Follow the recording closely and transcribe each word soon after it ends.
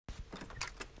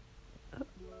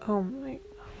Oh my,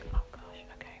 oh gosh,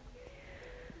 okay.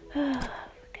 For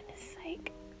goodness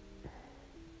sake.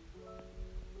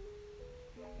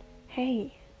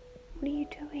 Hey, what are you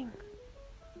doing?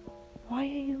 Why are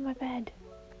you in my bed?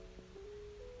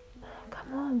 Oh,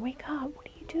 come on, wake up. What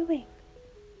are you doing?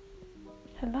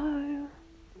 Hello?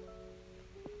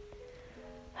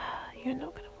 You're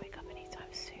not going to wake up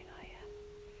anytime soon, are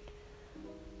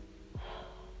you?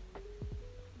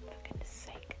 For goodness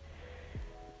sake.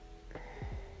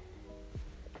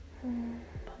 I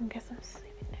guess I'm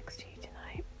sleeping next to you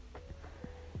tonight.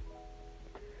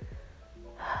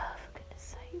 For goodness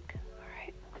sake.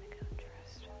 Alright, I'm going to go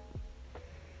undressed.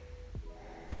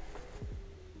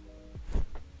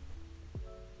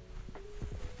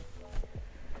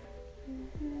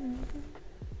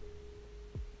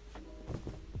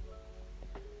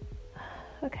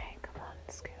 Okay, come on,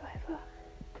 scoot over.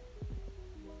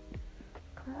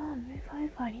 Come on, move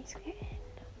over, I need to get in.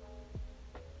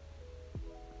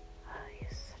 Oh, you're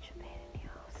such a pain in the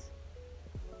ass.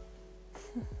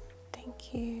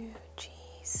 Thank you,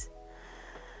 jeez.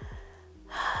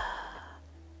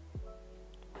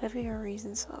 Whatever your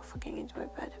reasons are for getting into my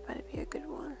bed, it better be a good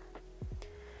one.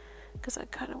 Because I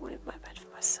kind of wanted my bed for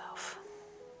myself.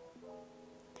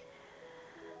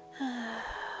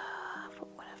 But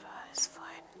whatever, it's fine.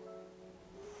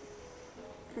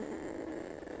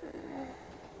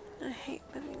 I hate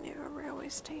living near a railway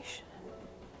station.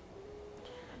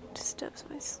 It disturbs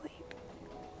my sleep.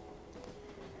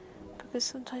 Because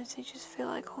sometimes they just feel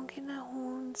like honking their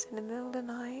horns in the middle of the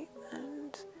night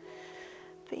and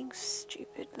being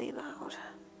stupidly loud.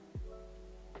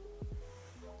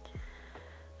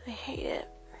 I hate it.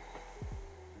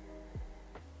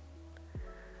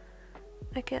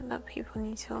 I get that people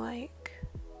need to like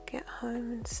get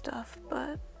home and stuff,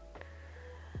 but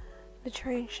the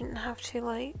train shouldn't have to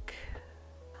like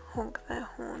honk their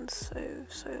horns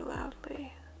so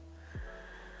loudly.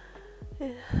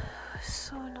 It's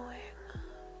so annoying.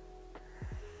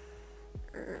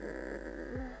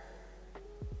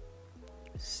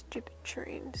 Stupid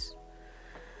trains.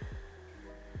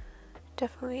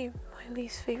 Definitely my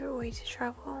least favourite way to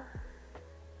travel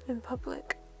in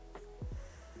public.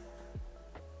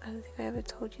 I don't think I ever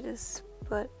told you this,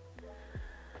 but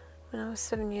when I was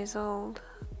 7 years old,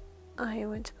 I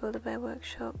went to build a bear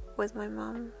workshop with my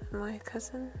mum and my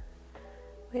cousin.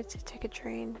 We had to take a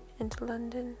train into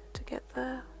London to get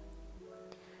there.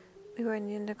 We were in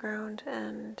the underground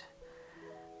and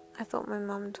I thought my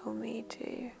mum told me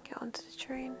to get onto the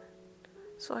train,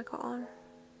 so I got on.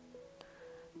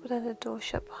 But then the door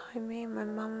shut behind me and my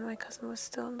mum and my cousin were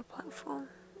still on the platform.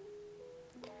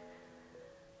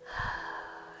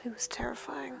 It was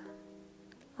terrifying.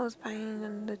 I was banging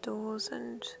on the doors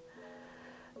and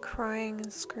crying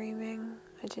and screaming.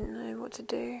 I didn't know what to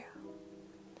do.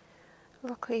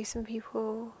 Luckily, some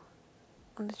people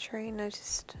on the train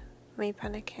noticed me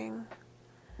panicking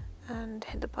and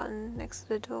hit the button next to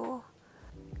the door,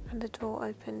 and the door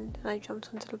opened and I jumped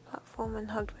onto the platform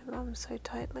and hugged my mum so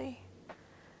tightly,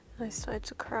 and I started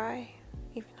to cry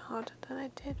even harder than I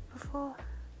did before.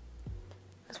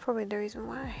 That's probably the reason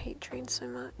why I hate trains so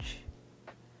much.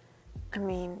 I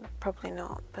mean, probably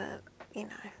not, but you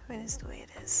know, it is the way it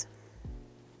is.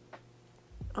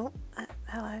 Oh,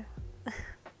 hello.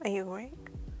 Are you awake?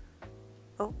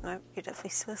 Oh, no, you're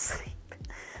definitely still asleep.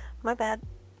 My bad.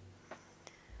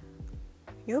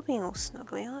 You're being all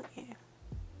snuggly, aren't you?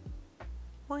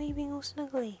 Why are you being all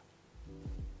snuggly?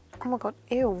 Oh my god,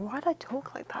 ew, why'd I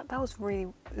talk like that? That was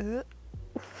really...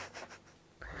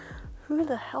 Who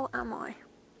the hell am I?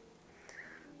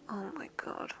 Oh my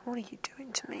god, what are you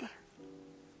doing to me?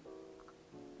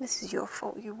 This is your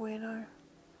fault, you weirdo.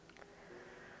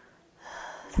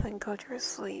 Thank god you're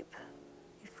asleep.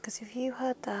 Because if you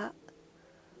heard that,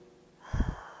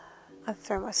 I'd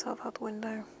throw myself out the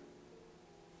window.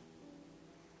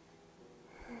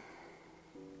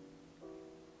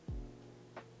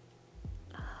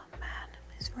 Oh man,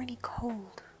 it's really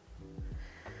cold.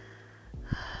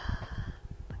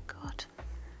 My god.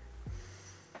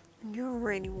 And you're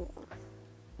really warm.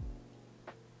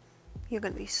 You're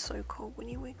gonna be so cold when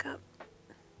you wake up.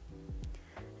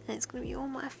 And it's gonna be all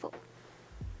my fault.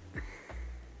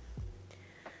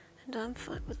 And I'm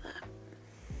fine with that.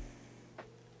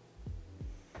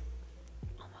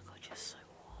 Oh my god, you're so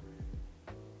warm.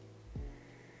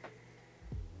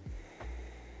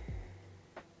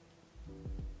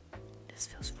 This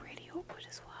feels really awkward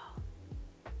as well.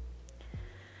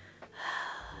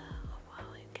 Oh well,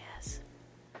 who cares?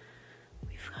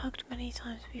 We've hugged many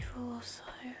times before, so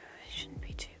it shouldn't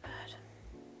be too bad.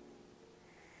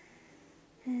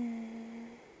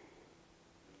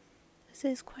 This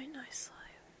is quite nice though.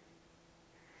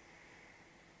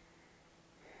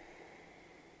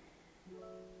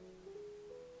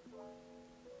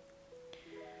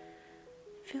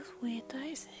 feels weird that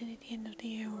it's nearly the end of the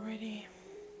year already.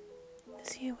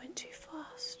 This year went too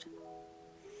fast.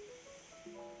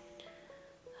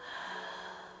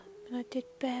 And I did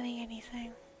barely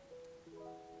anything.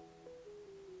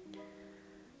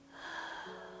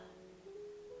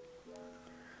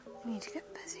 I need to get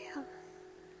busier.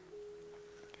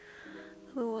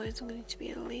 Otherwise I'm going to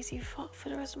be a lazy fuck for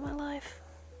the rest of my life.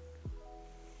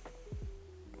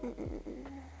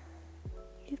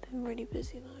 You've been really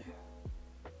busy though.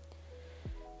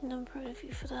 And I'm proud of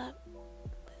you for that.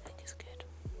 I think it's good.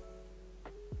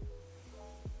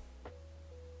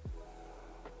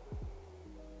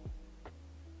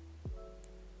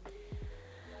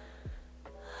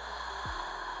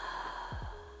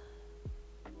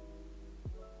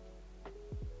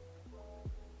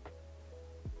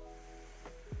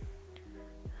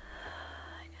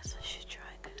 I guess I should try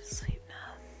and go to sleep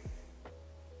now.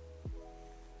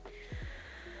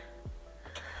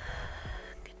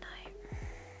 Good night.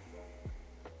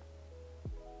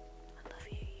 I love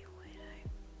you, you weirdo.